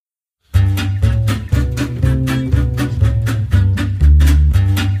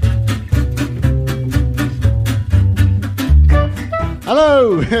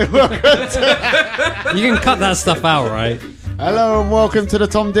Hello! You can cut that stuff out, right? Hello and welcome to the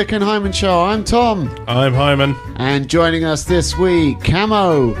Tom, Dick and Hyman Show. I'm Tom. I'm Hyman. And joining us this week,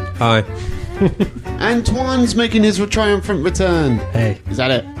 Camo. Hi. Antoine's making his triumphant return. Hey. Is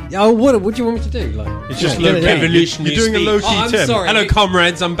that it? Oh, what do you want me to do? It's just Yeah, low-key. revolutionary You're doing a speech. low-key I'm Tim. sorry. Hello,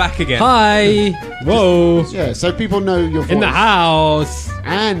 comrades. I'm back again. Hi. Whoa. Yeah, so people know your voice. In the house.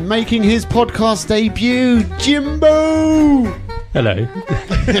 And making his podcast debut, Jimbo. Hello.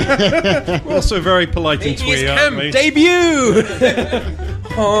 We're also very polite and It is twee, Cam aren't we? debut.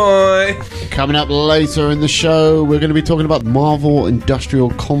 Hi. Coming up later in the show, we're going to be talking about Marvel Industrial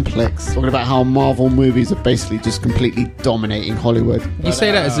Complex. Talking about how Marvel movies are basically just completely dominating Hollywood. You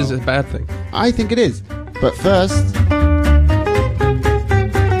say that as a bad thing. I think it is. But first...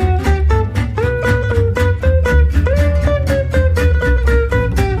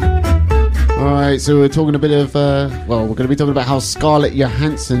 Alright, so we're talking a bit of, we're going to be talking about how Scarlett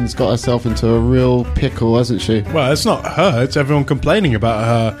Johansson's got herself into a real pickle, hasn't she? Well, it's not her. It's everyone complaining about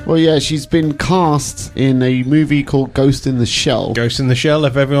her. Well, yeah, she's been cast in a movie called Ghost in the Shell. Ghost in the Shell,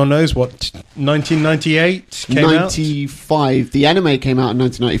 if everyone knows, what, 1998 came out? 95. The anime came out in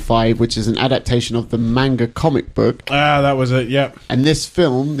 1995, which is an adaptation of the manga comic book. Ah, that was it, yeah. And this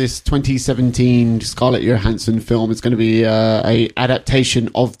film, this 2017 Scarlett Johansson film, is going to be a adaptation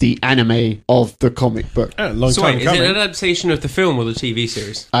of the anime of the comic book. Yeah, long So time wait, is it coming. an adaptation of the film or the TV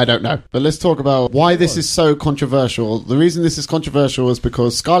series? I don't know. But let's talk about why this is so controversial. The reason this is controversial is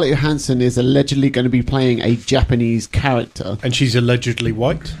because Scarlett Johansson is allegedly going to be playing a Japanese character. And she's allegedly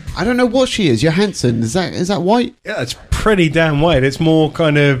white. I don't know what she is. Johansson, is that white? Yeah, it's pretty damn white. It's more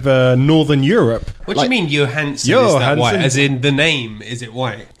kind of Northern Europe. What Like- do you mean Johansson is that white? Johansson. As in the name, is it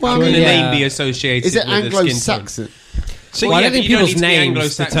white? Well, I Can mean, the yeah. name be associated Is it with a skin tone? Anglo-Saxon? So, Well, I yeah, don't think but you don't people's need to be names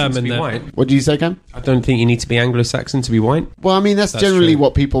Anglo-Saxon to determine be that. white. What do you say, Cam? I don't think you need to be Anglo-Saxon to be white. Well, I mean, that's generally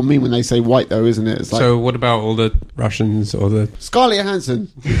what people mean when they say white, though, isn't it? It's like, So what about all the Russians or the... Scarlett Johansson.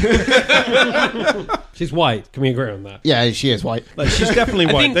 She's white. Can we agree on that? Yeah, she is white. Like, she's definitely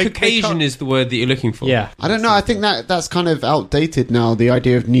I white. think Caucasian cut- is the word that you're looking for. Yeah. I don't know. I think that's kind of outdated now, the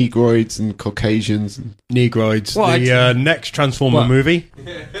idea of Negroids and Caucasians. Negroids. Well, the next Transformer What? movie.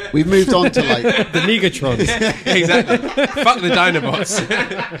 We've moved on to, like... The Negatrons. Exactly. Fuck the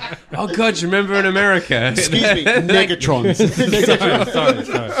Dinobots. Oh God, you remember in America? Excuse me, Negatrons.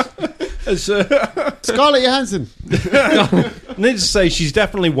 Sorry. Scarlett Johansson. Needless to say, she's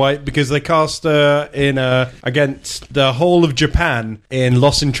definitely white because they cast her in against the whole of Japan in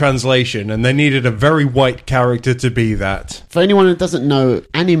Lost in Translation, and they needed a very white character to be that. For anyone who doesn't know,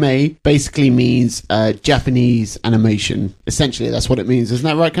 anime basically means Japanese animation. Essentially, that's what it means. Isn't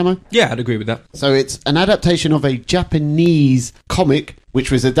that right, Camo? Yeah, I'd agree with that. So it's an adaptation of a Japanese comic which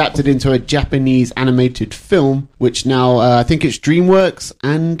was adapted into a Japanese animated film, which now I think it's DreamWorks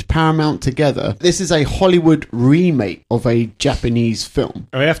and Paramount together. This is a Hollywood remake of a Japanese film.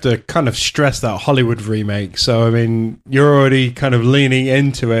 I have to kind of stress that Hollywood remake. So, I mean, you're already kind of leaning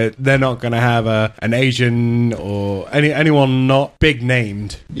into it. They're not going to have an Asian or anyone not big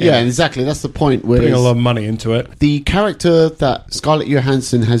named. Yeah, exactly. That's the point. Putting a lot Where of money into it. the character that Scarlett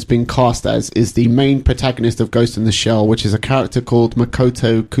Johansson has been cast as is the main protagonist of Ghost in the Shell, which is a character called Makoto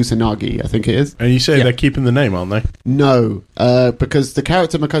Kusanagi, I think it is. And you say Yeah. they're keeping the name, aren't they? No, because the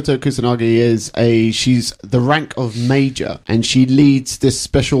character Makoto Kusanagi she's the rank of major, and she leads this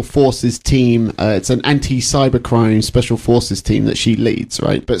special forces team. It's an anti-cybercrime special forces team that she leads,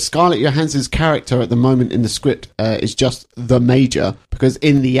 right? But Scarlett Johansson's character at the moment in the script is just the major, because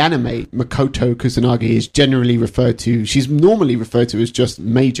in the anime, Makoto Kusanagi is she's normally referred to as just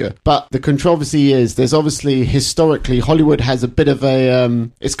major. But the controversy is, there's obviously, historically, Hollywood has a bit of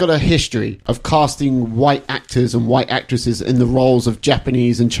it's got a history of casting white actors and white actresses in the roles of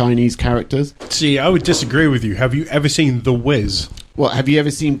Japanese and Chinese characters. See, I would disagree with you. Have you ever seen The Wiz? What, have you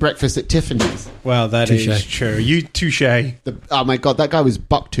ever seen Breakfast at Tiffany's? Well, that Touche. is true. You touche. Oh my god, that guy was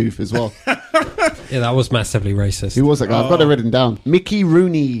Bucktooth as well. Yeah, that was massively racist. Who was that guy? I've got it written down. Mickey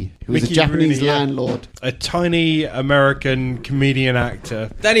Rooney, who was a Mickey Japanese Rooney, yeah. landlord. A tiny American comedian actor.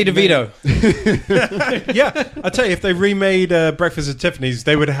 Danny DeVito. Yeah, I tell you, if they remade Breakfast at Tiffany's,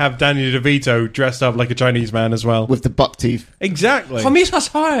 they would have Danny DeVito dressed up like a Chinese man as well. With the buck teeth. Exactly.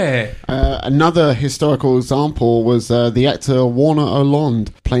 Another historical example was the actor Warner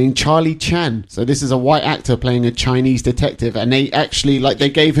Oland playing Charlie Chan. So this is a white actor playing a Chinese detective, and they actually they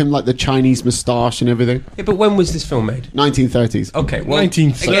gave him the Chinese moustache and everything. Yeah, but when was this film made? 1930s. Okay, well,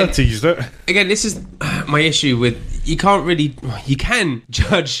 1930s. Again, this is my issue with you can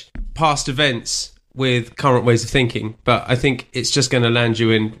judge past events with current ways of thinking, but I think it's just going to land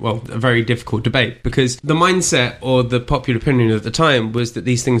you in, well, a very difficult debate, because the mindset or the popular opinion at the time was that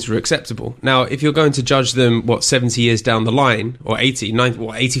these things were acceptable. Now, if you're going to judge them, 70 years down the line, or 80, 90,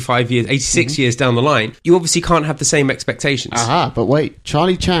 85 years, 86 years down the line, you obviously can't have the same expectations. Aha, but wait,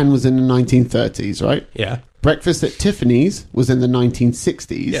 Charlie Chan was in the 1930s, right? Yeah. Breakfast at Tiffany's was in the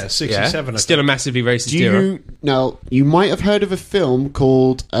 1960s. Yeah, 67. I Still a think. massively racist Do era. you now? You might have heard of a film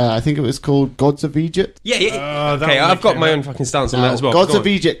called I think it was called Gods of Egypt. Yeah. that Okay, one I've got came my out. own fucking stance on Now, that as well. Gods Go of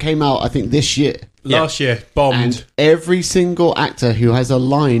on. Egypt came out I think this year, Last year, bombed. and every single actor who has a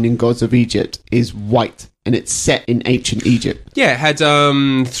line in Gods of Egypt is white, and it's set in ancient Egypt. Yeah, it had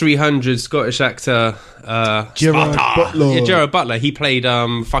 300 Scottish actor. Gerard Butler. Yeah, Gerard Butler. He played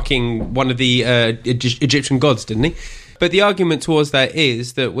fucking one of the Egyptian gods, didn't he? But the argument towards that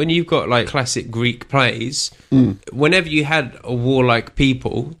is that when you've got like classic Greek plays, whenever you had a warlike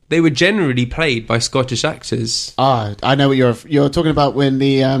people, they were generally played by Scottish actors. Ah, I know what you're talking about when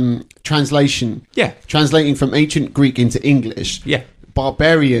the translation. Yeah. Translating from ancient Greek into English. Yeah.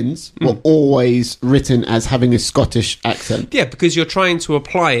 Barbarians were always written as having a Scottish accent. Yeah, because you're trying to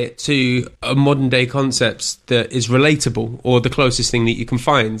apply it to a modern day concept that is relatable, or the closest thing that you can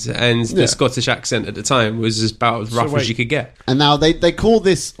find. And Yeah. the Scottish accent at the time was about as rough wait. as you could get. And now they call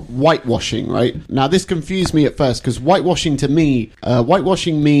this whitewashing, right? Now this confused me at first because whitewashing to me,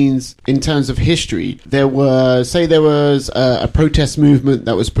 whitewashing means in terms of history, there was a protest movement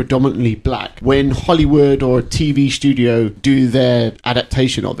that was predominantly black. When Hollywood or a TV studio do their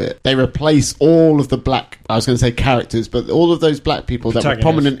adaptation of it, they replace all of the black, I was going to say characters, but all of those black people that were Protagonists.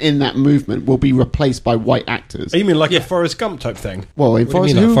 prominent in that movement will be replaced by white actors. You mean like a Forrest Gump type thing? Well, in What do you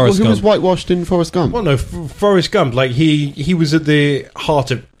Forrest, mean, like Forrest who was Gump? whitewashed in Forrest Gump? Well, no, Forrest Gump, like he was at the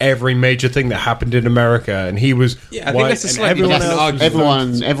heart of every major thing that happened in America, and he was Yeah, I think white, that's a and slightly everyone different else was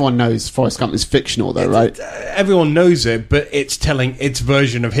argument. Everyone knows Forrest Gump is fictional, though, right? Everyone knows it, but it's telling its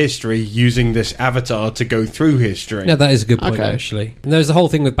version of history using this avatar to go through history. No, that is a good point, Okay. actually. And there's the whole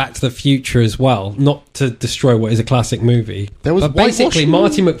thing with Back to the Future as well, not to destroy what is a classic movie. There was but basically,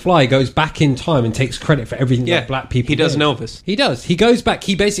 whitewashing? Marty McFly goes back in time and takes credit for everything Yeah, that black people he does did. an Elvis. He does. He goes back,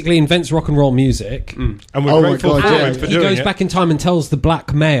 he basically invents rock and roll music. And we're Oh my grateful God, for yeah. him for He doing goes it. back in time and tells the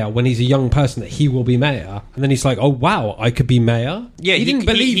black mayor when he's a young person that he will be mayor. And then he's like, oh, wow, I could be mayor? Yeah, he didn't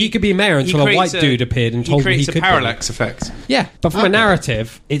believe he could be mayor until a white creates dude appeared and told him he creates could a parallax effect. be. Yeah, but from a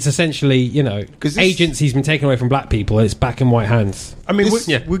narrative, it's essentially, 'Cause this- agency's been taken away from black people and it's back in white hands. I mean, This-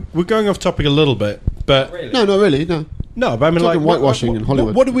 we're going off topic a little bit, but No, not really, no. no, but I mean, Talking like whitewashing in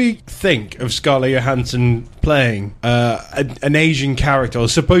Hollywood. What do we think of Scarlett Johansson playing an Asian character, or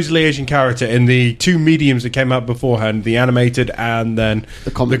supposedly Asian character, in the two mediums that came out beforehand, the animated and then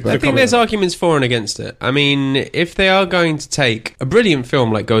The comic book. I think there's arguments for and against it. I mean, if they are going to take a brilliant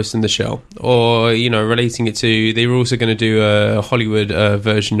film like Ghost in the Shell, or relating it to, they were also going to do a Hollywood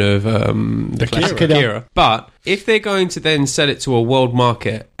version of the classic Akira. Akira. But if they're going to then sell it to a world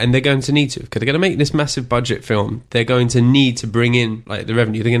market, and they're going to need to, because they're going to make this massive budget film, they're going to need to bring in like the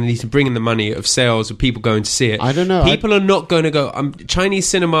revenue. They're going to need to bring in the money of sales of people going to see it. I don't know. People are not going to go. Chinese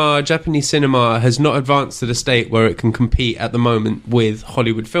cinema, Japanese cinema has not advanced to the state where it can compete at the moment with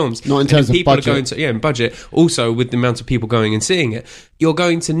Hollywood films. Not in And terms if of people budget. are going to, in budget. Also, with the amount of people going and seeing it, you're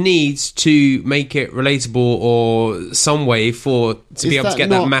going to need to make it relatable or some way to be able to get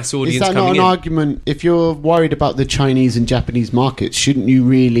that mass audience Is that not coming an in. argument? If you're worried about the Chinese and Japanese markets, shouldn't you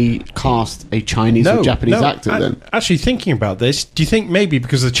really cast a Chinese or Japanese actor then? Actually, thinking about this, do you think maybe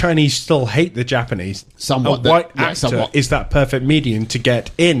because the Chinese still hate the Japanese, Somewhat, a white yeah, actor somewhat. is that perfect medium to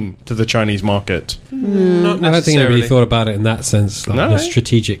get into the Chinese market? Not I don't think necessarily. anybody thought about it in that sense, like No. in a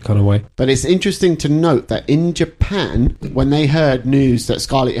strategic kind of way. But it's interesting to note that in Japan, when they heard news that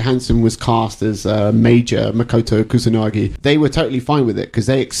Scarlett Johansson was cast as Major Makoto Kusanagi, they were totally fine with it because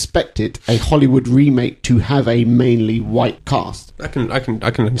they expected a Hollywood remake to have a mainly white cast. I can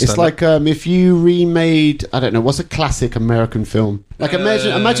understand. It's like if you remade, I don't know, what's a classic American film? Like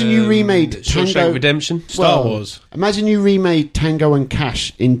imagine you remade Shawshank Tango. Redemption. Star Wars. Imagine you remade Tango and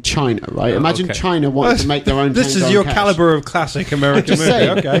Cash in China, right? Imagine okay. China wanted to make their own. This Tango is your and Cash. caliber of classic American Just movie.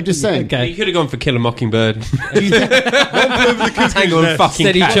 saying. Okay. I'm just saying. Okay. You could have gone for Kill a Mockingbird. Do you think, Tango and fucking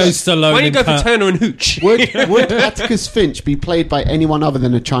Instead he Cash. chose Stallone Why don't you and go for Kurt. Turner and Hooch? would Atticus Finch be played by anyone other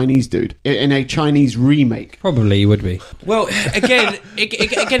than a Chinese dude in a Chinese remake? Probably he would be. Well, again,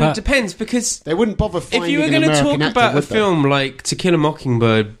 it depends, because They wouldn't bother if finding you were an going to American talk actor, about a would they? film like To Kill a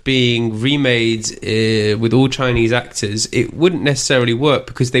Mockingbird being remade with all Chinese actors, it wouldn't necessarily work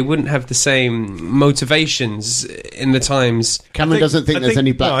because they wouldn't have the same motivations in the times. Cameron doesn't think there's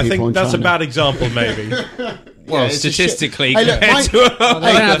any black I people think in that's China. a bad example, maybe. Well, it's a statistically, shit. Hey, look, compared to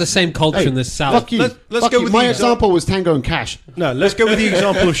They don't have the same culture in the South. Fuck you. Let's Fuck go you. with My the example was Tango and Cash. No, let's go with the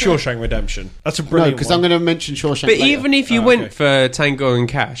example of Shawshank Redemption. That's a No, brilliant because one. I'm going to mention Shawshank But later. even if you went for Tango and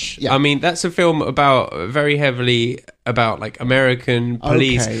Cash, Yeah. I mean, that's a film about very heavily about like American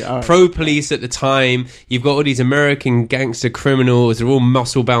police, Okay, all right. pro-police at the time. You've got all these American gangster criminals. They're all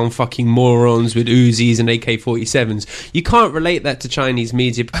muscle-bound fucking morons with Uzis and AK-47s. You can't relate that to Chinese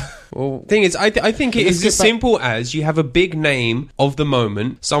media. Well, thing is, I think it is as simple as you have a big name of the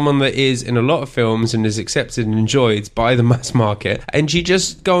moment, someone that is in a lot of films and is accepted and enjoyed by the mass market, and you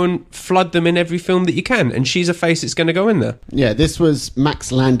just go and flood them in every film that you can, and she's a face that's going to go in there. Yeah, this was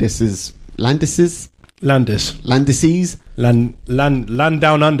Max Landis's... Landis? Land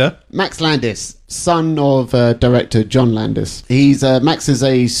Down Under. Max Landis, son of director John Landis. Max is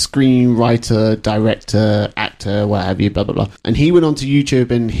a screenwriter, director, actor, what have you, blah, blah, blah. And he went onto YouTube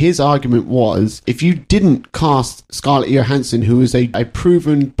and his argument was, if you didn't cast Scarlett Johansson, who is a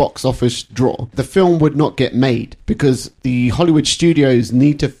proven box office draw, the film would not get made because the Hollywood studios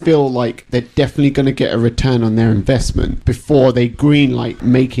need to feel like they're definitely going to get a return on their investment before they greenlight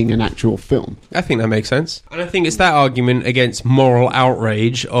making an actual film. I think that makes sense. And I think it's that argument against moral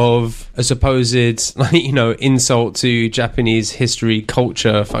outrage of a supposed, insult to Japanese history,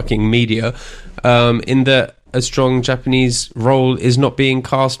 culture, fucking media, in that a strong Japanese role is not being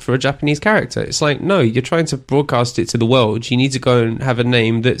cast for a Japanese character. It's like, no, you're trying to broadcast it to the world. You need to go and have a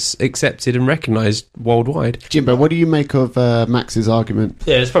name that's accepted and recognised worldwide. Jimbo, what do you make of Max's argument?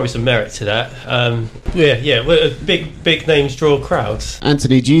 Yeah, there's probably some merit to that. Well, big names draw crowds.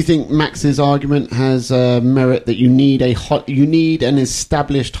 Anthony, do you think Max's argument has merit that you need an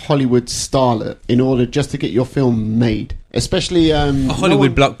established Hollywood starlet in order just to get your film made? Especially A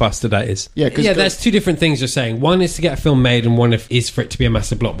Hollywood blockbuster, that is. Yeah, there's two different things you're saying. One is to get a film made, and one is for it to be a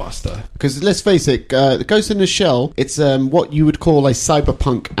massive blockbuster. because let's face it, Ghost in the Shell, it's what you would call a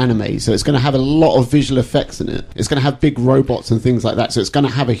cyberpunk anime, so it's going to have a lot of visual effects in it. It's going to have big robots and things like that, so it's going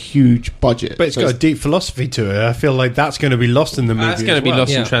to have a huge budget. But it's got a deep philosophy to it. I feel like that's going to be lost in the movie. That's going to be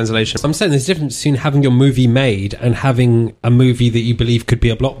lost in translation. I'm saying there's a difference between having your movie made and having a movie that you believe could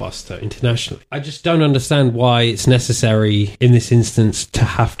be a blockbuster internationally. I just don't understand why it's necessary in this instance to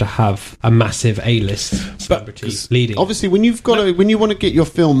have a massive A-list celebrity leading. Obviously, when you want to get your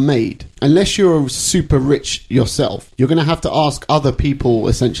film made, unless you're super rich yourself, you're going to have to ask other people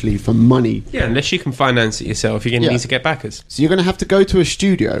essentially for money. Yeah, unless you can finance it yourself, you're going to Yeah. need to get backers. So you're going to have to go to a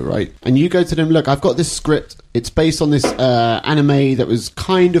studio, right? And you go to them, look, I've got this script. It's based on this anime that was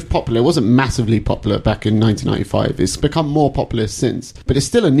kind of popular. It wasn't massively popular back in 1995. It's become more popular since. But it's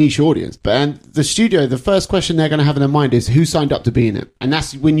still a niche audience. And the studio, the first question they're going to have in their mind is, who signed up to be in it? And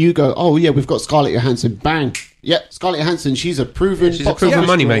that's when you go, oh, yeah, we've got Scarlett Johansson. Bang. Yep, Scarlett Johansson, she's a proven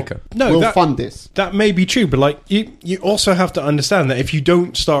moneymaker. No, we'll fund this. That may be true, but like you also have to understand that if you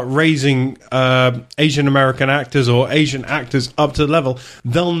don't start raising Asian American actors or Asian actors up to the level,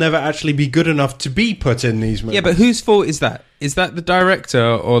 they'll never actually be good enough to be put in these movies. Yeah, but whose fault is that? Is that the director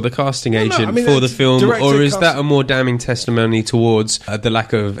or the casting agent I mean, for the it's film, director, or is that cast- a more damning testimony towards the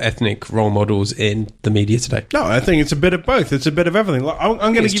lack of ethnic role models in the media today? No, I think it's a bit of both. It's a bit of everything. Like, I'm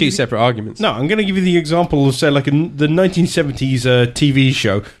going to It's give two you separate arguments. No, I'm going to give you the example of, say, like the 1970s TV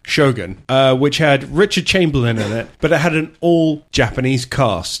show Shogun, which had Richard Chamberlain in it, but it had an all-Japanese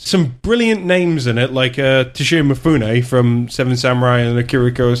cast. Some brilliant names in it, like Toshio Mifune from Seven Samurai and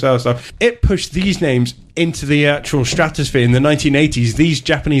Akira Kurosawa stuff. It pushed these names into the actual stratosphere in the 1980s. These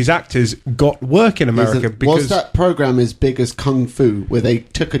Japanese actors got work in America because... Was that program as big as Kung Fu, where they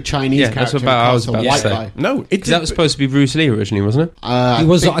took a Chinese character and I was cast a about to white say. guy? No, it That was supposed to be Bruce Lee originally, wasn't it? I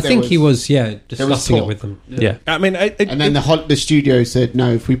think he was discussing it talk. with them. Yeah. I mean... And then the studio said,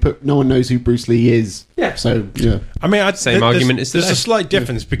 no, if we put... No one knows who Bruce Lee is. Yeah. So, yeah. I mean, Same argument as there's today. a slight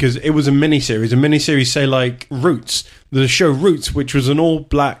difference because it was a miniseries. A miniseries, say, like Roots. The show Roots, which was an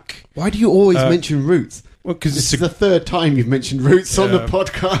all-black... Why do you always mention Roots? Well, because This it's is the third time you've mentioned Roots on the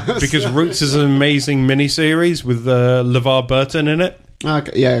podcast. because Roots is an amazing miniseries with LeVar Burton in it.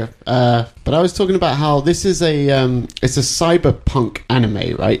 Okay, yeah, but I was talking about how this is it's a cyberpunk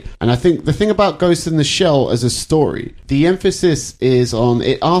anime, right? And I think the thing about Ghost in the Shell as a story, the emphasis is on,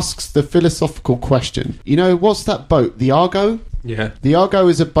 it asks the philosophical question. You know, what's that boat? The Argo? Yeah. The Argo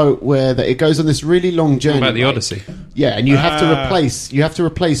is a boat where it goes on this really long journey. What about the right? Odyssey? Yeah, and you have to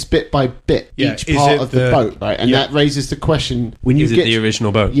replace bit by bit Yeah, each is part it of the boat, right? And that raises the question: when you Is it get the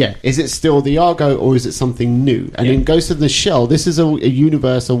original boat? yeah, is it still the Argo or is it something new? And in Ghost in the Shell, this is a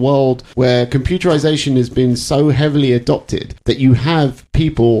universe, a world where computerization has been so heavily adopted that you have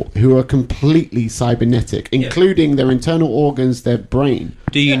people who are completely cybernetic, including their internal organs, their brain.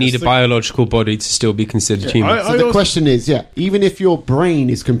 Do you need a biological body to still be considered human? So the question is, even if your brain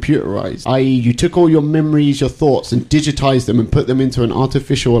is computerized, i.e. you took all your memories, your thoughts, and digitized them and put them into an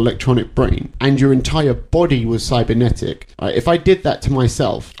artificial electronic brain, and your entire body was cybernetic, if I did that to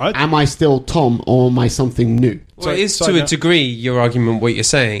myself, am I still Tom or am I something new? Well, it is to a degree your argument what you're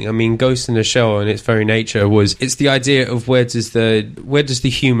saying. I mean, Ghost in the Shell in its very nature it's the idea of where does the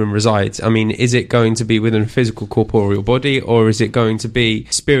human reside? I mean, is it going to be within a physical corporeal body, or is it going to be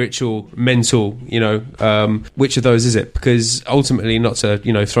spiritual, mental, which of those is it? Because ultimately, not to,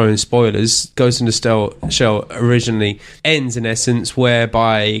 throw in spoilers, Ghost in the Shell originally ends in essence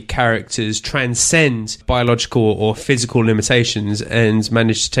whereby characters transcend biological or physical limitations and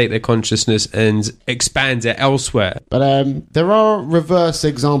manage to take their consciousness and expand it elsewhere. But there are reverse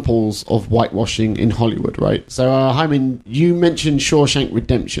examples of whitewashing in Hollywood, right? So, Hyman, you mentioned Shawshank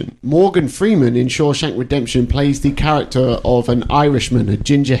Redemption. Morgan Freeman in Shawshank Redemption plays the character of an Irishman, a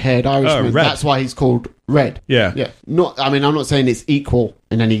ginger-haired Irishman. Red. That's why he's called Red. Yeah. I'm not saying it's equal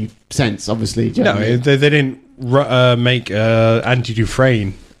in any sense, obviously. No, they didn't make Andy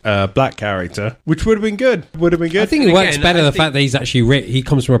Dufresne black character, which would have been good. I think it works better the fact that he's actually he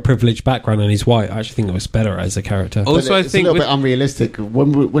comes from a privileged background and he's white. I actually think it was better as a character. Also, it's a little bit unrealistic.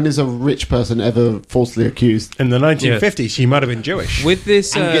 When is a rich person ever falsely accused? In the 1950s, he might have been Jewish. With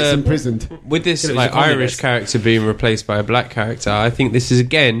this, and gets imprisoned. With this Irish character being replaced by a black character, I think this is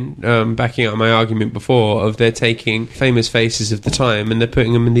again backing up my argument before of they're taking famous faces of the time and they're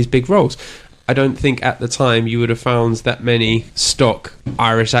putting them in these big roles. I don't think at the time you would have found that many stock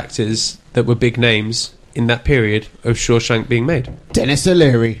Irish actors that were big names in that period of Shawshank being made. Dennis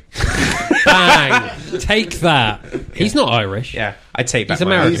O'Leary. Bang! Take that. He's not Irish. Yeah, I take back He's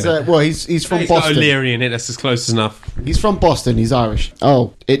my American. argument. He's from He's Boston. got O'Leary in it, that's as close enough. He's from Boston. He's Irish.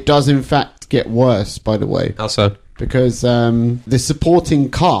 Oh, it does in fact get worse, by the way. How so? Because the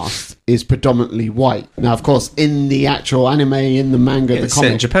supporting cast is predominantly white. Now, of course, in the actual anime, in the manga, It's the set in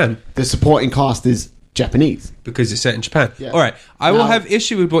comic, Japan. the supporting cast is Japanese. Because it's set in Japan. Yeah. All right, I will Now- have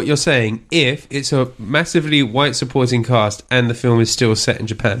issue with what you're saying if it's a massively white supporting cast and the film is still set in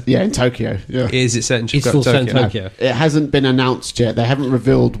Japan. Yeah, in Tokyo. Yeah. Is it set in It's Tokyo? still set in Tokyo. It hasn't been announced yet. They haven't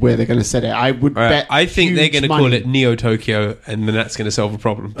revealed where they're going to set it. I would All right, bet. I think they're going to huge call money- it Neo Tokyo, and then that's going to solve a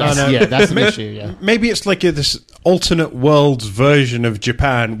problem. Yeah, that's an issue. Yeah. Maybe it's like this alternate worlds version of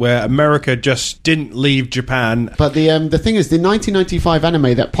Japan where America just didn't leave Japan. But the thing is, the 1995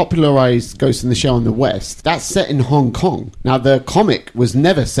 anime that popularized Ghost in the Shell in the West, that's set in Hong Kong. Now, the comic was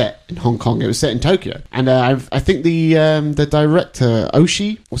never set in Hong Kong; it was set in Tokyo. And I think the director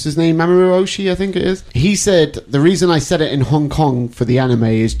Oshii, what's his name, Mamoru Oshii, I think it is. He said the reason I set it in Hong Kong for the anime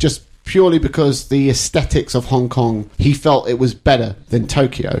is just purely because the aesthetics of Hong Kong, he felt it was better than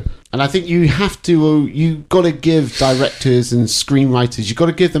Tokyo. And I think you got to give directors and screenwriters, you got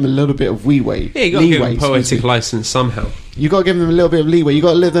to give them a little bit of leeway. Yeah, you got to give them poetic license somehow. You got to give them a little bit of leeway. You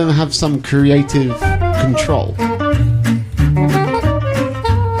got to let them have some creative control.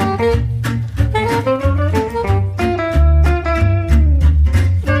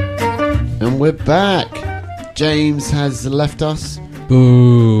 And we're back. James has left us.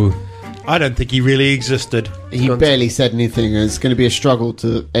 Boo. I don't think he really existed. He barely said anything, and it's going to be a struggle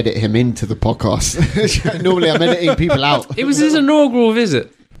to edit him into the podcast. Normally I'm editing people out. It was his inaugural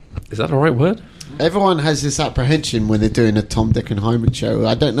visit. Is that the right word? Everyone has this apprehension when they're doing a Tom, Dick and Hyman show.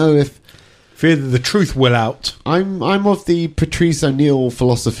 I don't know if... Fear that the truth will out. I'm of the Patrice O'Neill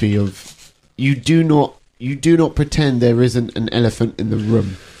philosophy of you do not pretend there isn't an elephant in the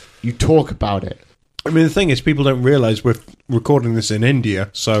room. You talk about it. I mean, the thing is, people don't realise we're recording this in India,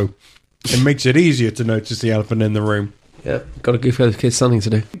 so it makes it easier to notice the elephant in the room. Yeah, got to give the kids something to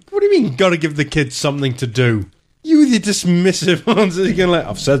do. What do you mean, got to give the kids something to do? You the dismissive ones that are going to like,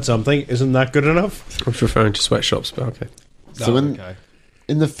 I've said something, isn't that good enough? I was referring to sweatshops, but okay. So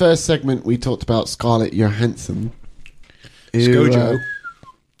in the first segment, we talked about Scarlett Johansson. Scojo.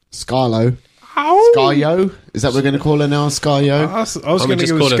 Scarlo. Scarjo? Is that what we're going to call her now? Scarjo? I was going to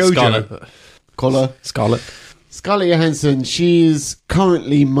just go call with her Scojo. Scarlet. Call her? Scarlet. Scarlett Johansson, she is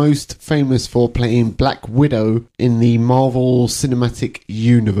currently most famous for playing Black Widow in the Marvel Cinematic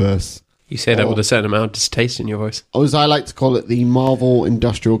Universe. You say that with a certain amount of distaste in your voice. Or as I like to call it, the Marvel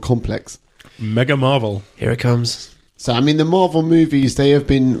Industrial Complex. Mega Marvel. Here it comes. So, I mean, the Marvel movies, they have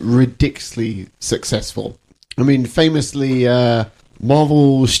been ridiculously successful. I mean, famously,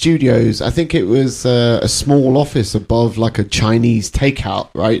 Marvel Studios, I think it was a small office above like a Chinese takeout,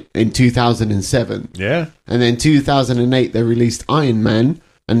 right, in 2007. Yeah. And then 2008, they released Iron Man,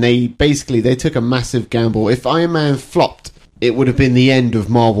 and they took a massive gamble. If Iron Man flopped, it would have been the end of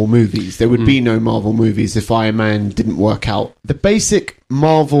Marvel movies. There would be no Marvel movies if Iron Man didn't work out. The basic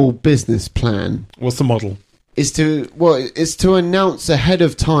Marvel business plan What's the model? is to announce ahead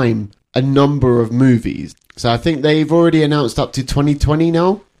of time a number of movies. So I think they've already announced up to 2020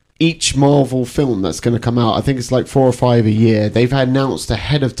 now. Each Marvel film that's going to come out, I think it's like 4 or 5 a year. They've announced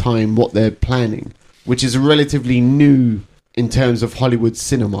ahead of time what they're planning, which is relatively new in terms of Hollywood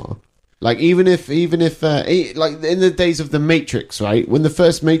cinema. Like even if like in the days of the Matrix, right? When the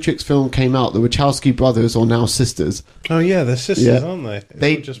first Matrix film came out, the Wachowski brothers, or now sisters, Oh, yeah, they're sisters, aren't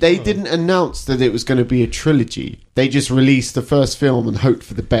they? they didn't announce that it was going to be a trilogy. They just released the first film and hoped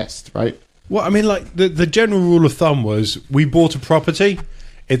for the best, right? Well, I mean, like, the general rule of thumb was we bought a property,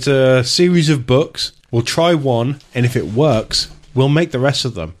 it's a series of books, we'll try one, and if it works, we'll make the rest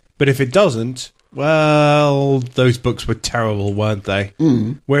of them. But if it doesn't, well, those books were terrible, weren't they?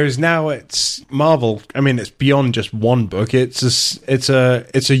 Whereas now it's Marvel. I mean, it's beyond just one book. It's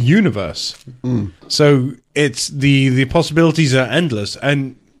a universe. So it's the possibilities are endless.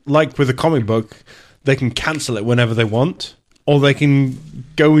 And like with a comic book, they can cancel it whenever they want, or they can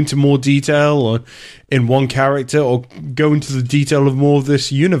go into more detail or in one character, or go into the detail of more of this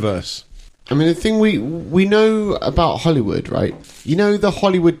universe. I mean, the thing we know about Hollywood, right? You know the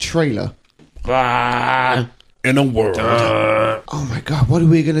Hollywood trailer. In a world. Oh my god, what are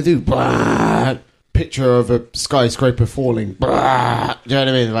we gonna do? Picture of a skyscraper falling. Do you know what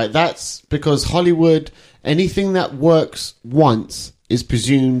I mean? Like, that's because Hollywood, anything that works once is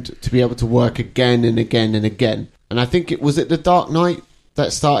presumed to be able to work again and again and again. And I think it was The Dark Knight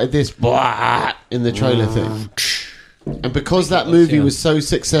that started this in the trailer thing. And because that movie was so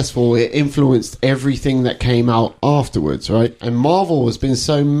successful, it influenced everything that came out afterwards, right? And Marvel has been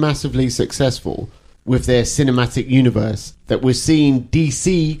so massively successful with their cinematic universe that we're seeing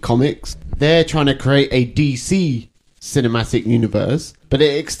DC Comics. They're trying to create a DC cinematic universe, but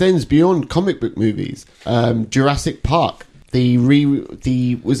it extends beyond comic book movies. Jurassic Park, was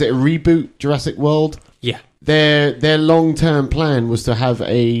it a reboot, Jurassic World? Yeah. Their long-term plan was to have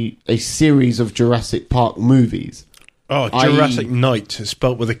a series of Jurassic Park movies. Oh, Jurassic Knight,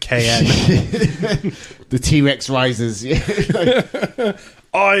 spelt with a KN. The T-Rex rises.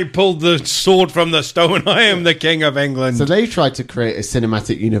 I pulled the sword from the stone. I am the king of England. So they tried to create a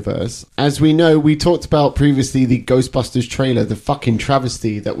cinematic universe. As we know, we talked about previously the Ghostbusters trailer, the fucking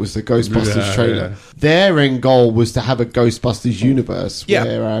travesty that was the Ghostbusters trailer. Yeah. Their end goal was to have a Ghostbusters universe. Yeah,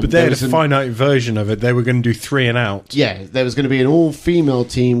 where, but they had a finite version of it. They were going to do 3 and out. Yeah, there was going to be an all-female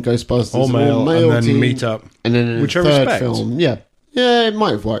team, Ghostbusters, All male, and then team, meet up. and then in Which a I third respect. film. Yeah, it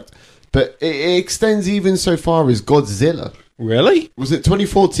might have worked. But it extends even so far as Godzilla. Really? Was it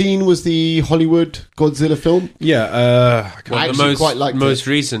 2014 was the Hollywood Godzilla film? Yeah. I The actually quite liked most it.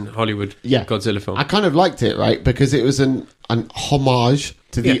 recent Hollywood Godzilla film. I kind of liked it, right? Because it was an homage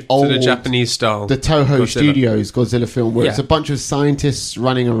to the old... to the Japanese style. The Toho Godzilla. Studios Godzilla film, where Yeah. it's a bunch of scientists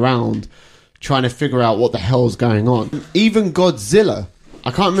running around trying to figure out what the hell's going on. Even Godzilla...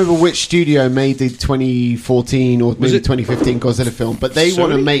 I can't remember which studio made the 2014 or maybe it 2015 Godzilla film, but they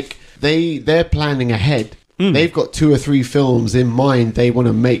want to Sony? make... They're planning ahead. They've got 2 or 3 films in mind they want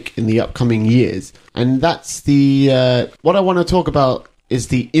to make in the upcoming years. And that's the... what I want to talk about is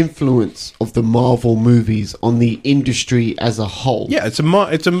the influence of the Marvel movies on the industry as a whole. Yeah, it's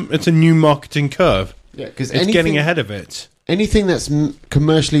a new marketing curve. Yeah, because It's getting ahead of it. Anything that's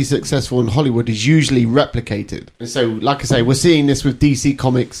commercially successful in Hollywood is usually replicated. And so, like I say, we're seeing this with DC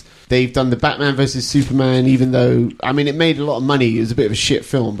Comics. They've done the Batman vs. Superman, even though, I mean, it made a lot of money. It was a bit of a shit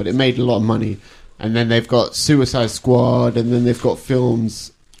film, but it made a lot of money. And then they've got Suicide Squad, and then they've got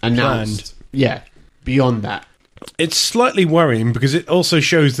films announced. Yeah, beyond that. It's slightly worrying because it also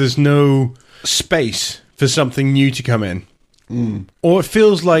shows there's no space for something new to come in. Or it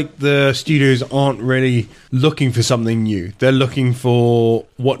feels like the studios aren't really looking for something new. They're looking for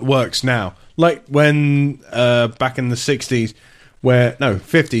what works now. Like when back in the 60s,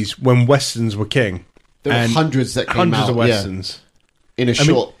 50s, when Westerns were king. There were And hundreds that came hundreds out of Westerns. in a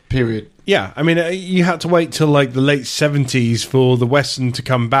short period. Yeah, I mean, you had to wait till like the late 70s for the Western to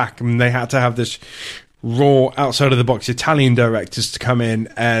come back, and they had to have this raw, outside of the box Italian directors to come in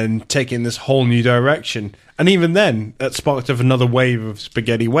and take in this whole new direction. And even then, that sparked off another wave of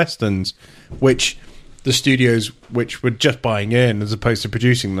spaghetti Westerns, which the studios, which were just buying in as opposed to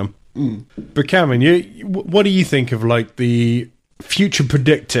producing them. But Cameron, what do you think of like the future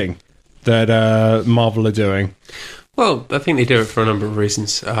predicting that Marvel are doing? Well, I think they do it for a number of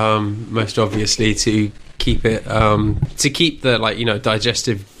reasons. Most obviously to keep it, to keep the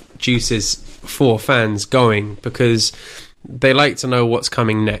digestive juices for fans going, because they like to know what's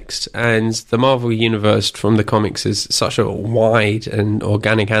coming next. And the Marvel Universe from the comics is such a wide and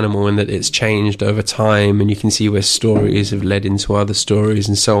organic animal in that it's changed over time, and you can see where stories have led into other stories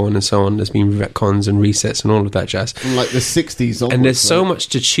and so on and so on. There's been retcons and resets and all of that jazz. From like the 60s onwards. And there's so much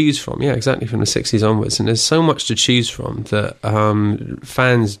to choose from. Yeah, exactly, from the 60s onwards. And there's so much to choose from that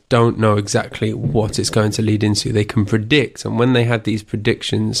fans don't know exactly what it's going to lead into. They can predict, and when they have these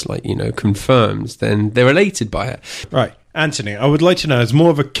predictions, confirmed, then they're elated by it. Right. Anthony, I would like to know, as more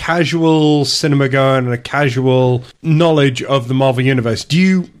of a casual cinema goer and a casual knowledge of the Marvel Universe, do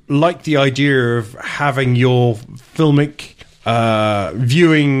you like the idea of having your filmic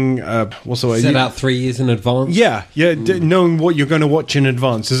viewing, what's the way? Set out 3 years in advance. Yeah, knowing what you're going to watch in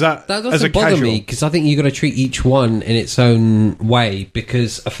advance. Is that as a doesn't bother casual? me, because I think you've got to treat each one in its own way,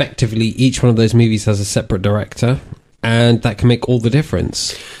 because effectively each one of those movies has a separate director, and that can make all the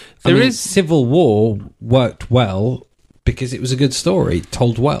difference. Civil War worked well because it was a good story,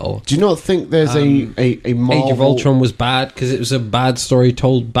 told well. Do you not think there's a Marvel... Age of Ultron was bad because it was a bad story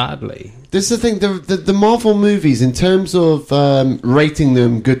told badly. This is the thing, the Marvel movies, in terms of rating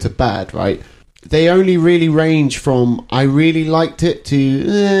them good to bad, right? They only really range from, I really liked it, to,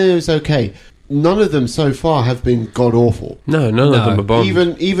 it was okay. None of them so far have been god-awful. No, none of them are bombed.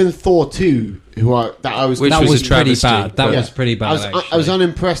 Even Thor 2, Which was pretty bad. That Yeah. was pretty bad, I was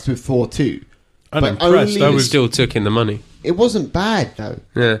unimpressed with Thor 2. Unimpressed. It still took in the money. It wasn't bad, though.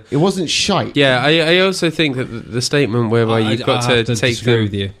 Yeah. It wasn't shite. Yeah, I also think that the statement whereby you've got to take them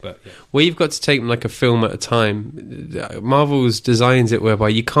with you, but yeah. Well, you've got to take them like a film at a time. Marvel's designs it whereby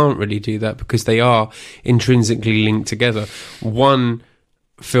you can't really do that because they are intrinsically linked together. One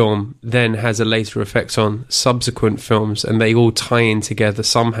film then has a later effect on subsequent films, and they all tie in together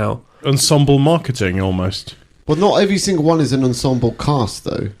somehow. Ensemble marketing, almost. Well, not every single one is an ensemble cast,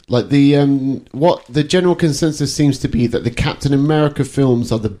 though. Like what the general consensus seems to be that the Captain America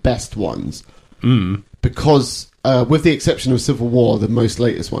films are the best ones, because with the exception of Civil War, the most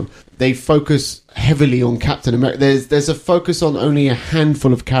latest one, they focus heavily on Captain America. There's a focus on only a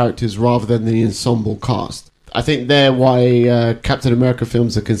handful of characters rather than the ensemble cast. I think they're why Captain America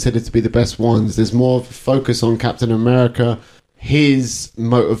films are considered to be the best ones. There's more of a focus on Captain America, his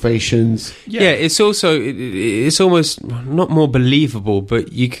motivations. Yeah, it's also it's almost not more believable,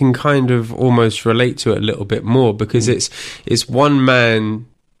 but you can kind of almost relate to it a little bit more because it's one man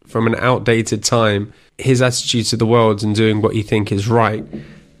from an outdated time, his attitude to the world and doing what you think is right.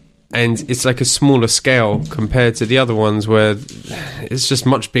 And it's like a smaller scale compared to the other ones where it's just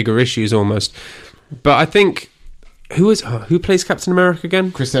much bigger issues almost. But I think who plays Captain America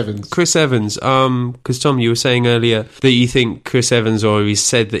again? Chris Evans. Chris Evans. Because Tom, you were saying earlier that you think Chris Evans, or he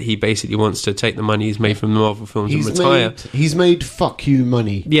said that he basically wants to take the money he's made from the Marvel films and retire. He's made fuck you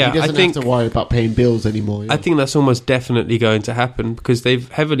money. Yeah, he doesn't have to worry about paying bills anymore. Yeah. I think that's almost definitely going to happen because they've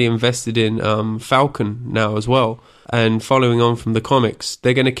heavily invested in Falcon now as well. And following on from the comics,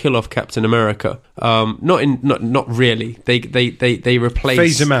 they're going to kill off Captain America. Not really. They replace.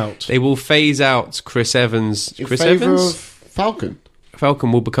 Phase him out. They will phase out Chris Evans. In favour of Falcon.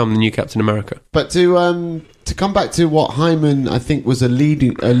 Falcon will become the new Captain America. But to come back to what Hyman, I think, was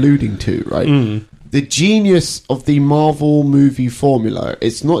alluding to, right? The genius of the Marvel movie formula.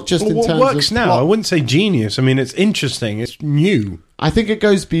 It's not just in terms of what works now. plot. I wouldn't say genius. I mean, it's interesting. It's new. I think it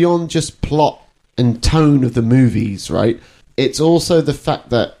goes beyond just plot and tone of the movies, right? It's also the fact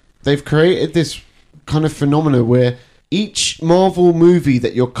that they've created this kind of phenomena where each Marvel movie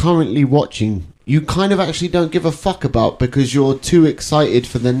that you're currently watching, you kind of actually don't give a fuck about because you're too excited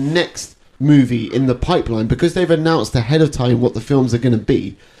for the next movie in the pipeline because they've announced ahead of time what the films are going to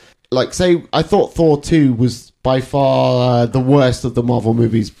be. Like, say, I thought Thor 2 was by far the worst of the Marvel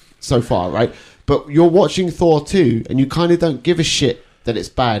movies so far, right? But you're watching Thor 2 and you kind of don't give a shit that it's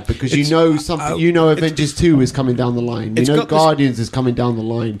bad because you know something. You know Avengers 2 is coming down the line. You know Guardians is coming down the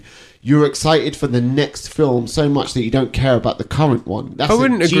line. You're excited for the next film so much that you don't care about the current one. That's I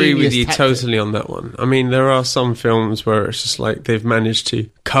wouldn't agree with you tactic. totally on that one. I mean, there are some films where it's just like they've managed to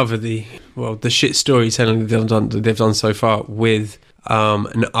cover the shit storytelling that they've done so far with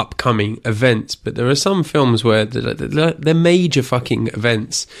an upcoming event. But there are some films where they're major fucking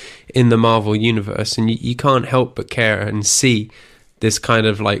events in the Marvel universe, and you can't help but care and see this kind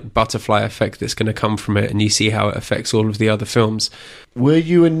of like butterfly effect that's going to come from it, and you see how it affects all of the other films. Were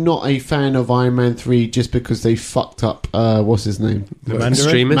you not a fan of Iron Man 3 just because they fucked up, what's his name? The Mandarin?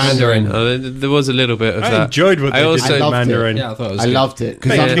 Extremist? Mandarin. There was a little bit of I that. enjoyed what they I did loved with Mandarin. Yeah, I thought it was I good. loved it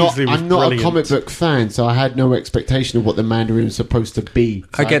because Ben I'm Kingsley was not a brilliant. comic book fan, so I had no expectation of what the Mandarin was supposed to be. So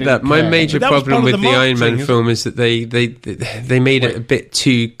I get that. didn't My care. major But that was problem part of with the the Iron Man marketing, film is that they made it a bit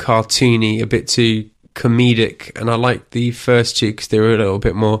too cartoony, a bit too comedic, and I liked the first two because they were a little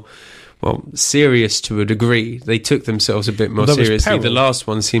bit more, well, serious to a degree. They took themselves a bit more Well, that was seriously. The Peril. last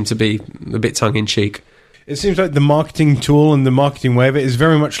one seemed to be a bit tongue-in-cheek. It seems like the marketing tool and the marketing way of it is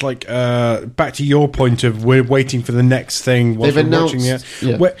very much like back to your point of we're waiting for the next thing whilst They've we're watching it. announced-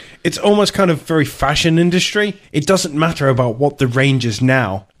 yeah. Where it's almost kind of very fashion industry. It doesn't matter about what the range is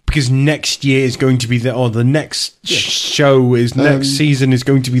now because next year is going to be the next show is next season is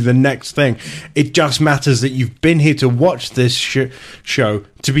going to be the next thing. It just matters that you've been here to watch this show,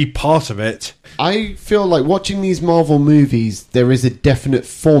 to be part of it. I feel like watching these Marvel movies, there is a definite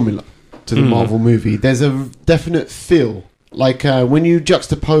formula to the Marvel movie. There's a definite feel. Like when you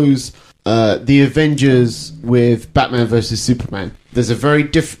juxtapose the Avengers with Batman versus Superman, there's a very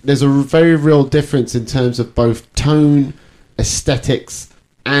real difference in terms of both tone, aesthetics,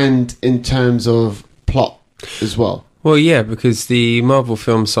 and in terms of plot as well. Well, yeah, because the Marvel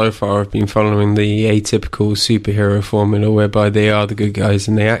films so far have been following the atypical superhero formula whereby they are the good guys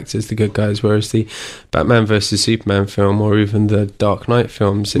and they act as the good guys, whereas the Batman vs. Superman film or even the Dark Knight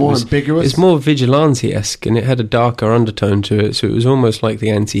films, More ambiguous. It's more vigilante-esque and it had a darker undertone to it, so it was almost like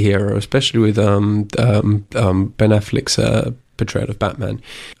the anti-hero, especially with Ben Affleck's portrayal of Batman.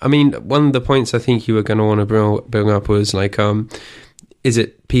 I mean, one of the points I think you were going to want to bring up was like, is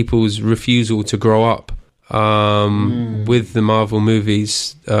it people's refusal to grow up? With the Marvel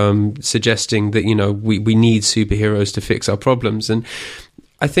movies suggesting that, you know, we need superheroes to fix our problems. And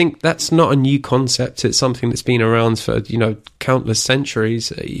I think that's not a new concept. It's something that's been around for, you know, countless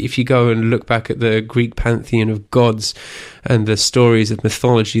centuries. If you go and look back at the Greek pantheon of gods and the stories of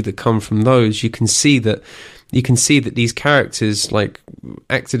mythology that come from those, you can see that these characters like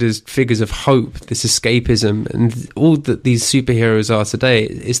acted as figures of hope, this escapism, and all that these superheroes are today.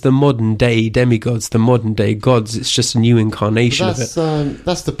 It's the modern day demigods, the modern day gods. It's just a new incarnation of it.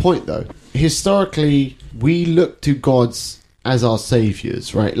 That's the point, though. Historically, we look to gods as our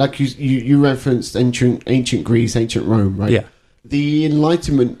saviors, right? Like you referenced ancient Greece, ancient Rome, right? Yeah. The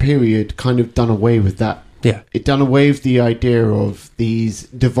Enlightenment period kind of done away with that. Yeah. It done away with the idea of these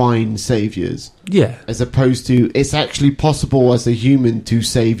divine saviors. Yeah. As opposed to, it's actually possible as a human to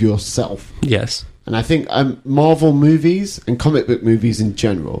save yourself. Yes. And I think Marvel movies and comic book movies in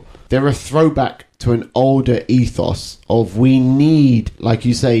general, they're a throwback to an older ethos of we need, like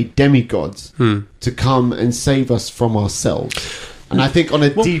you say, demigods to come and save us from ourselves. And I think on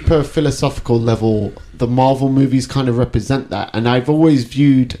a deeper philosophical level, the Marvel movies kind of represent that. And I've always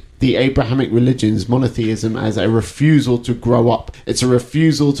viewed the Abrahamic religions, monotheism, as a refusal to grow up. It's a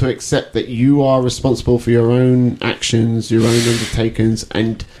refusal to accept that you are responsible for your own actions, your own undertakings,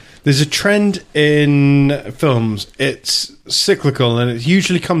 and There's a trend in films. It's cyclical, and it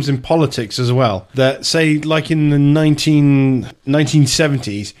usually comes in politics as well. That, say, like in the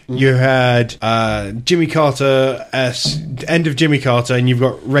 1970s, you had Jimmy Carter, end of Jimmy Carter, and you've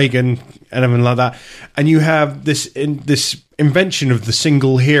got Reagan and everything like that. And you have this invention of the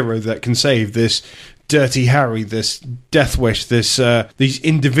single hero that can save, this Dirty Harry, this Death Wish, these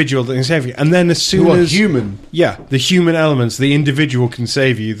individual that can save you. And then as soon who are as human. Yeah, the human elements, the individual can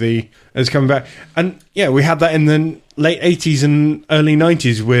save you, is coming back. And yeah, we had that in the late 80s and early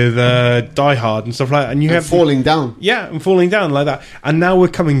 90s with Die Hard and stuff like that. And you have falling down. Yeah, and falling down like that. And now we're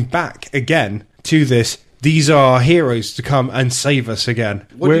coming back again to this. These are heroes to come and save us again.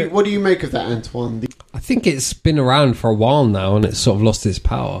 What do you make of that, Antoine? I think it's been around for a while now, and it's sort of lost its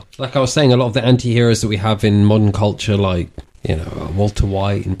power. Like I was saying, a lot of the anti-heroes that we have in modern culture, like, you know, Walter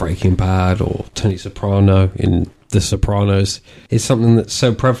White in Breaking Bad or Tony Soprano in The Sopranos, is something that's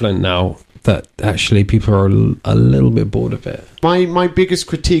so prevalent now that actually people are a little bit bored of it. My biggest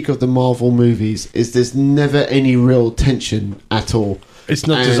critique of the Marvel movies is there's never any real tension at all. It's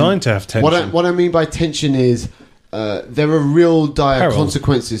not designed to have tension. What I mean by tension is there are real dire Peril.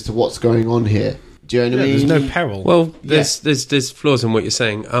 consequences to what's going on here. Do you know what I mean? There's no peril. Well, there's flaws in what you're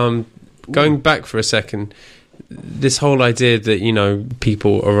saying. Going back for a second, this whole idea that, you know,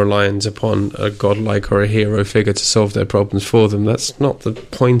 people are reliant upon a godlike or a hero figure to solve their problems for them, that's not the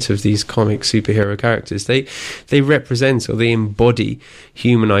point of these comic superhero characters. They represent, or they embody,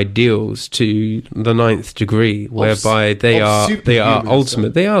 human ideals to the 9th degree, whereby they are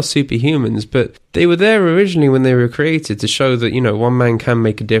ultimate. They are superhumans, but they were there originally when they were created to show that, you know, one man can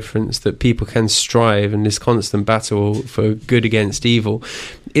make a difference, that people can strive in this constant battle for good against evil.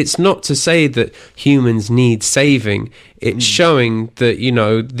 It's not to say that humans need saving. It's showing that, you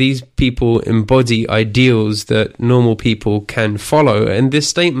know, these people embody ideals that normal people can follow. And this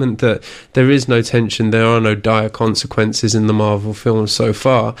statement that there is no tension, there are no dire consequences in the Marvel films so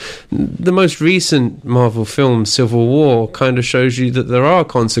far. The most recent Marvel film, Civil War, kind of shows you that there are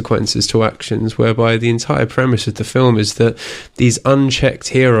consequences to actions, whereby the entire premise of the film is that these unchecked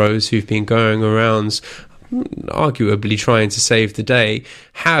heroes who've been going around arguably trying to save the day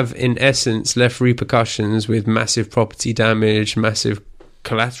have in essence left repercussions with massive property damage, massive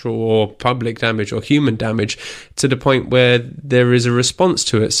collateral or public damage or human damage, to the point where there is a response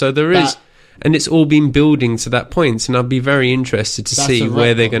to it. So there is, and it's all been building to that point, and I'll be very interested to see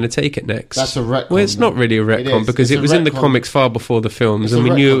where they're going to take it next. That's a retcon. Well, it's not really a retcon, because it was in the comics far before the films, and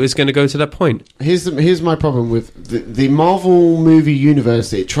we knew it was going to go to that point. Here's my problem with the Marvel movie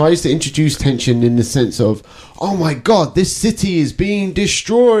universe. It tries to introduce tension in the sense of, oh my god, this city is being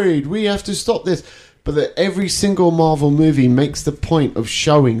destroyed, we have to stop this. But that every single Marvel movie makes the point of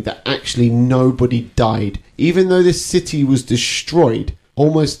showing that actually nobody died, even though this city was destroyed.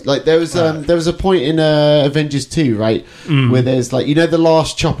 Almost like there was a point in Avengers 2, right, where there's like, you know, the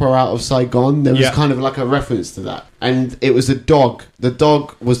last chopper out of Saigon. There was kind of like a reference to that, and it was a dog. The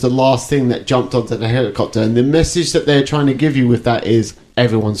dog was the last thing that jumped onto the helicopter, and the message that they're trying to give you with that is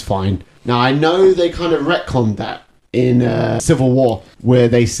everyone's fine. Now I know they kind of retconned that in Civil War, where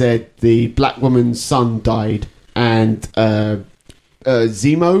they said the black woman's son died, and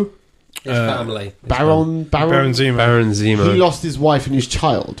Zemo. His family. Baron Zemo. He lost his wife and his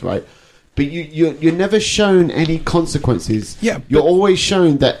child, right? But you're never shown any consequences. Yeah, you're always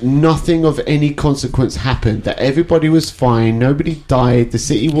shown that nothing of any consequence happened, that everybody was fine, nobody died, the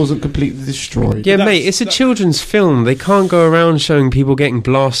city wasn't completely destroyed. Yeah, mate, it's a children's film. They can't go around showing people getting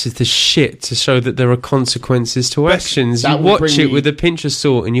blasted to shit to show that there are consequences to actions. You watch it with a pinch of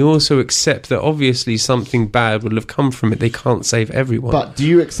salt, and you also accept that obviously something bad will have come from it. They can't save everyone. But do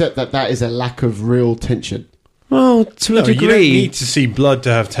you accept that that is a lack of real tension? Well, to a degree. You don't need to see blood to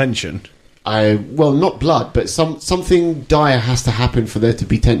have tension. Well, not blood, but something dire has to happen for there to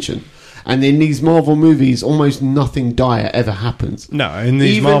be tension. And in these Marvel movies, almost nothing dire ever happens. No, in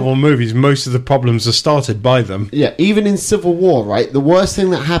these Marvel movies, most of the problems are started by them. Yeah, even in Civil War, right? The worst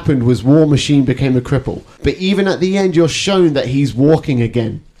thing that happened was War Machine became a cripple. But even at the end, you're shown that he's walking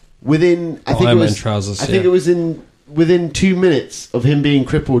again. Within, I think it was within 2 minutes of him being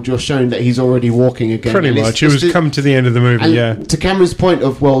crippled, you're shown that he's already walking again. Pretty much. It was come to the end of the movie, yeah. To Cameron's point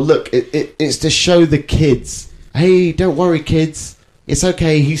of, well, look, it's to show the kids, hey, don't worry, kids. It's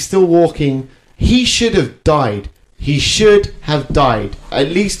okay. He's still walking. He should have died. He should have died. At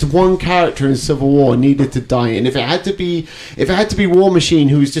least one character in Civil War needed to die. And if it had to be War Machine,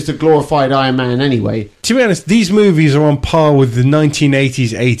 who was just a glorified Iron Man anyway. To be honest, these movies are on par with the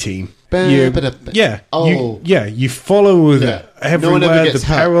 1980s A-Team. You follow with it everywhere, the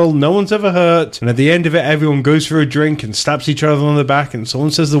peril, no one's ever hurt, and at the end of it, everyone goes for a drink and slaps each other on the back, and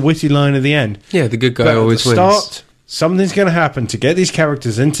someone says the witty line at the end. Yeah, the good guy always wins. At the start, something's going to happen to get these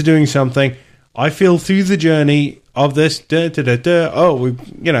characters into doing something. I feel through the journey of this, it's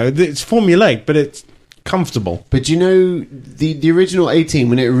formulaic, but it's comfortable. But you know, the original A-Team,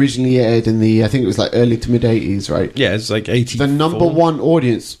 when it originally aired in the, I think it was like early to mid 80s, right? Yeah, it's like 84. The number one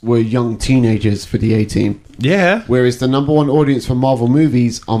audience were young teenagers for the A-Team. Yeah. Whereas the number one audience for Marvel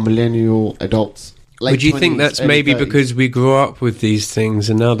movies are millennial adults. Would you think that's maybe 30s. Because we grew up with these things,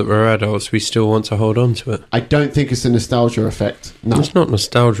 and now that we're adults, we still want to hold on to it? I don't think it's a nostalgia effect. No. It's not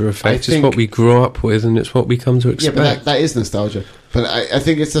nostalgia effect. It's what we grew up with, and it's what we come to expect. Yeah, but that is nostalgia. But I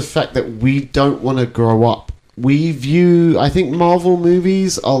think it's the fact that we don't want to grow up. I think Marvel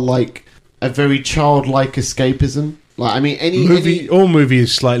movies are like a very childlike escapism. Like, I mean, all movie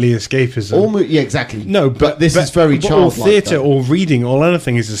is slightly escapism. Yeah, exactly. No, but this is very childlike. All theatre or reading or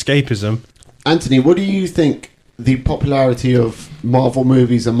anything is escapism. Anthony, what do you think the popularity of Marvel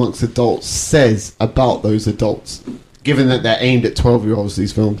movies amongst adults says about those adults, given that they're aimed at 12-year-olds,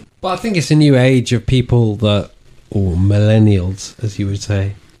 these films? But I think it's a new age of people or millennials, as you would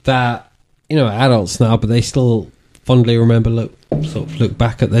say, that, you know, are adults now, but they still fondly look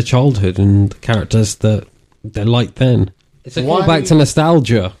back at their childhood and the characters that they liked then. It's a callback to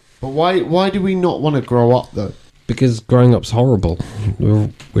nostalgia. But why do we not want to grow up though? Because growing up's horrible.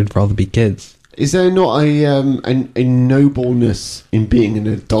 We'd rather be kids. Is there not a nobleness in being an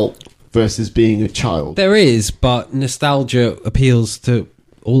adult versus being a child? There is, but nostalgia appeals to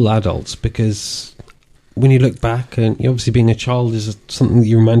all adults because when you look back, and obviously being a child is something that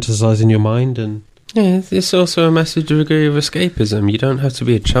you romanticize in your mind, and Yeah, it's also a massive degree of escapism. You don't have to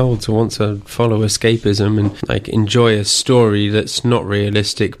be a child to want to follow escapism and like enjoy a story that's not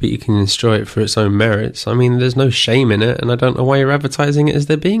realistic, but you can enjoy it for its own merits. I mean, there's no shame in it, and I don't know why you're advertising it as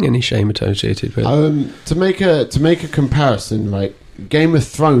there being any shame associated with it. To make a comparison, like Game of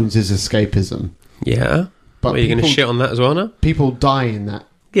Thrones is escapism, Yeah, but are you going to shit on that as well now? people die in that.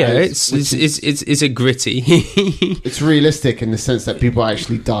 Yeah, Which it's a gritty. it's realistic in the sense that people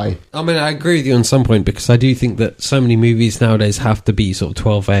actually die. I mean, I agree with you on some point because I do think that so many movies nowadays have to be sort of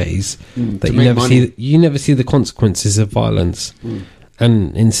 12As that to you make never money. you never see the consequences of violence.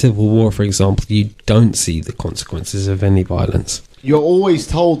 And in Civil War, for example, you don't see the consequences of any violence. You're always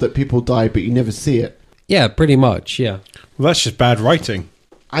told that people die, but you never see it. Yeah, pretty much. Yeah. Well, that's just bad writing.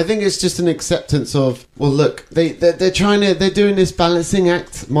 I think it's just an acceptance of, well, look, they're doing this balancing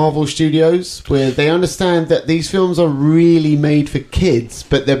act, Marvel Studios, where they understand that these films are really made for kids,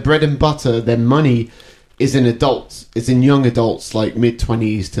 but their bread and butter, their money is in adults. It's in young adults, like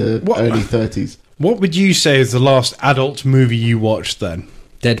mid-20s to What? early 30s. What would you say is the last adult movie you watched then?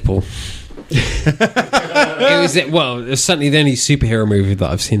 Deadpool. It's certainly the only superhero movie that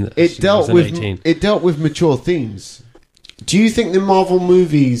I've seen. It dealt with mature themes. Do you think the Marvel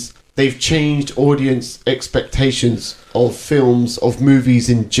movies, they've changed audience expectations of films, of movies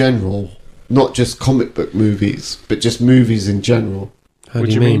in general, not just comic book movies, but just movies in general? How What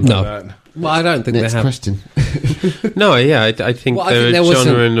do you do you mean? mean by No. that? Well, I don't think Next they have. question. No, yeah, I think Well, I they're think a there was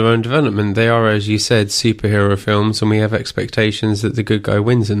genre in their own development. They are, as you said, superhero films, and we have expectations that the good guy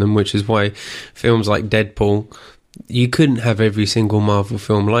wins in them, which is why films like Deadpool, you couldn't have every single Marvel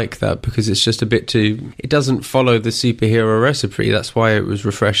film like that because it's just a bit too... It doesn't follow the superhero recipe. That's why it was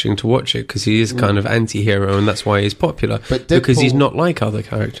refreshing to watch it, because he is kind of anti-hero, and that's why he's popular. But because he's Deadpool- not like other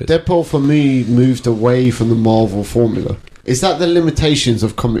characters. Deadpool, for me, moved away from the Marvel formula. Is that the limitations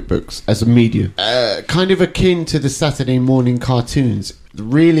of comic books as a medium? Kind of akin to the Saturday morning cartoons.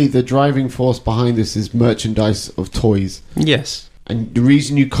 Really, the driving force behind this is merchandise of toys. Yes. And the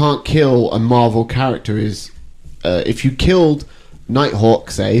reason you can't kill a Marvel character is if you killed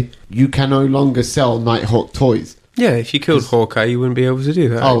Nighthawk, say, you can no longer sell Nighthawk toys. Yeah, if you killed Hawkeye, you wouldn't be able to do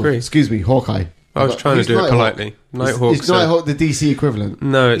that. I Oh, agree. excuse me, Hawkeye. I was trying to Who's do it Nighthawk? politely. Nighthawk's Is Nighthawk the DC equivalent?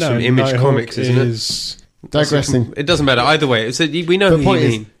 No, it's from Image Nighthawk Comics, isn't it? Digressing. It doesn't matter either way. We know The who point you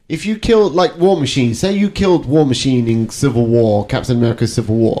is, mean. if you killed, like, War Machine, say you killed War Machine in Civil War, Captain America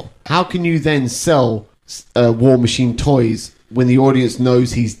Civil War, how can you then sell War Machine toys when the audience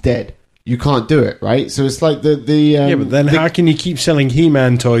knows he's dead? You can't do it, right? So it's like Yeah, but then how can you keep selling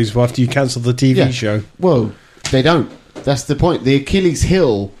He-Man toys after you cancel the TV Yeah. show? Well, they don't. That's the point. The Achilles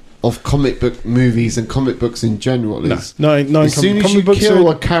heel of comic book movies and comic books in general is... No, as soon as comic you books kill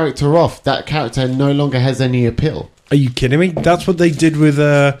are- a character off, that character no longer has any appeal. Are you kidding me? That's what they did with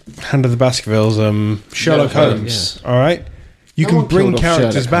Hand of the Baskervilles, Sherlock Sherlock Holmes. All right, you No can one bring killed off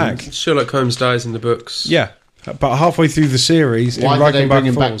characters Sherlock back. Holmes. Sherlock Holmes dies in the books. Yeah, but halfway through the series, Why in did they bring Reichenbach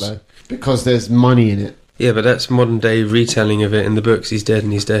him back, Falls. though? Because there's money in it. Yeah, but that's modern day retelling of it in the books. He's dead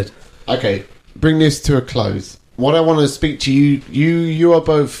and he's dead. Okay, bring this to a close. What I want to speak to you are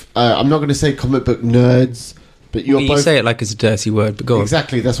both, I'm not going to say comic book nerds, but you're You both... say it like it's a dirty word, but go on.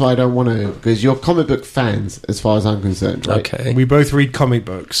 Exactly, that's why I don't want to, because you're comic book fans, as far as I'm concerned, right? Okay. We both read comic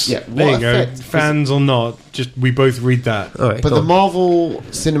books. Yeah, there what you go. effect- Fans or not, just we both read that. All right, But go the on. Marvel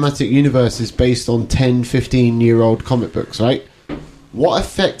Cinematic Universe is based on 10, 15-year-old comic books, right? What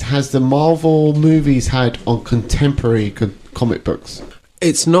effect has the Marvel movies had on contemporary comic books?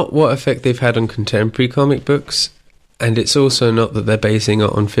 It's not what effect they've had on contemporary comic books, and it's also not that they're basing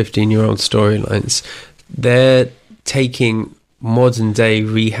it on 15-year-old storylines. They're taking modern day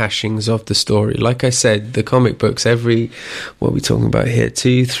rehashings of the story. Like I said, the comic books, what are we talking about here?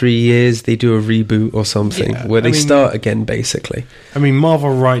 2-3 years, they do a reboot or something, Yeah, where they I mean- start again, basically. I mean, Marvel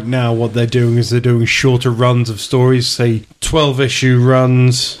right now, what they're doing is they're doing shorter runs of stories, say 12-issue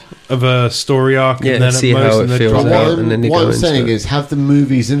runs of a story arc, Yeah, and then see at how most, it and they're feels But dropping- out, and then they what go I'm into saying it. is, have the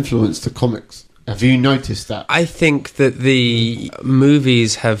movies influenced the comics? Have you noticed that? I think that the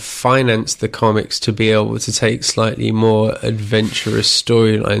movies have financed the comics to be able to take slightly more adventurous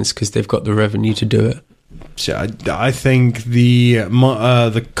storylines because they've got the revenue to do it. So I think the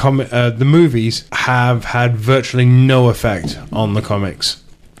movies have had virtually no effect on the comics.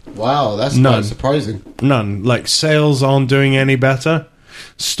 Wow, that's None. quite surprising. None. Like, sales aren't doing any better.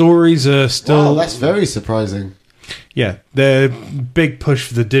 Stories are still... Wow, that's very surprising. Yeah, they're big push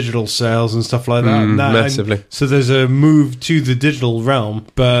for the digital sales and stuff like that. Massively. So there's a move to the digital realm,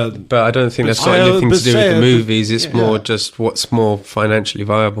 but I don't think that's got sale- anything but to do with sale- the movies. It's yeah. more just what's more financially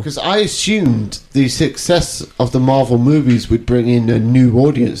viable. Because I assumed the success of the Marvel movies would bring in a new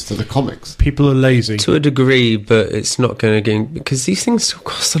audience to the comics. people are lazy. To a degree, but it's not going to gain because these things still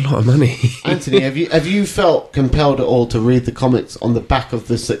cost a lot of money. Anthony, have you felt compelled at all to read the comics on the back of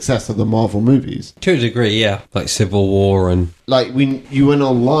the success of the Marvel movies? To a degree, yeah. Like Civil War and... Like, when you went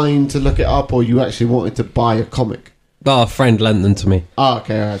online to look it up, or you actually wanted to buy a comic? Oh, a friend lent them to me. Ah,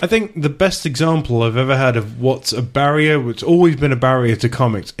 okay, all right. I think the best example I've ever had of what's a barrier, what's always been a barrier to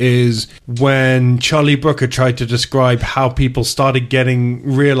comics, is when Charlie Brooker tried to describe how people started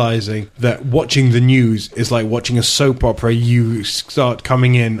realizing that watching the news is like watching a soap opera. You start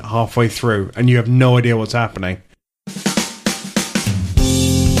coming in halfway through and you have no idea what's happening.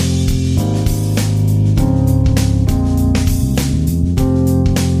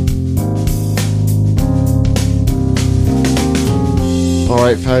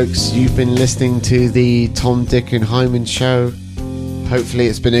 Alright folks, you've been listening to the Tom, Dick and Hyman show. Hopefully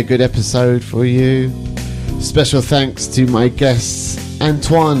it's been a good episode for you. Special thanks to my guests,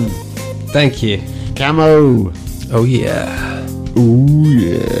 Antoine, Thank you. Camo, Oh yeah. ooh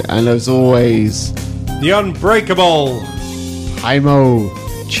yeah, and as always, The Unbreakable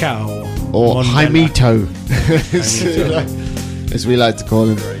Jaimo, Ciao or Mondella. Jaimito, as we like to call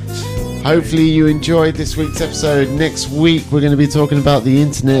him. Hopefully you enjoyed this week's episode. Next week we're going to be talking about the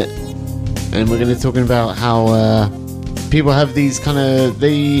internet, and we're going to be talking about how people have these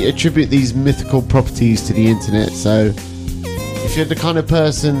they attribute these mythical properties to the internet. So if you're the kind of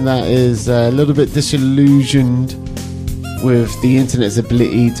person that is a little bit disillusioned with the internet's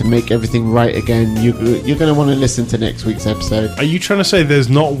ability to make everything right again, you're going to want to listen to next week's episode. Are you trying to say there's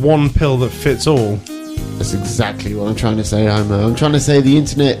not one pill that fits all? That's exactly what I'm trying to say, Homer. I'm trying to say the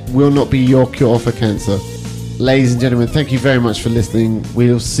internet will not be your cure for cancer. Ladies and gentlemen, thank you very much for listening.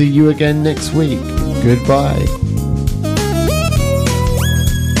 We'll see you again next week. Goodbye.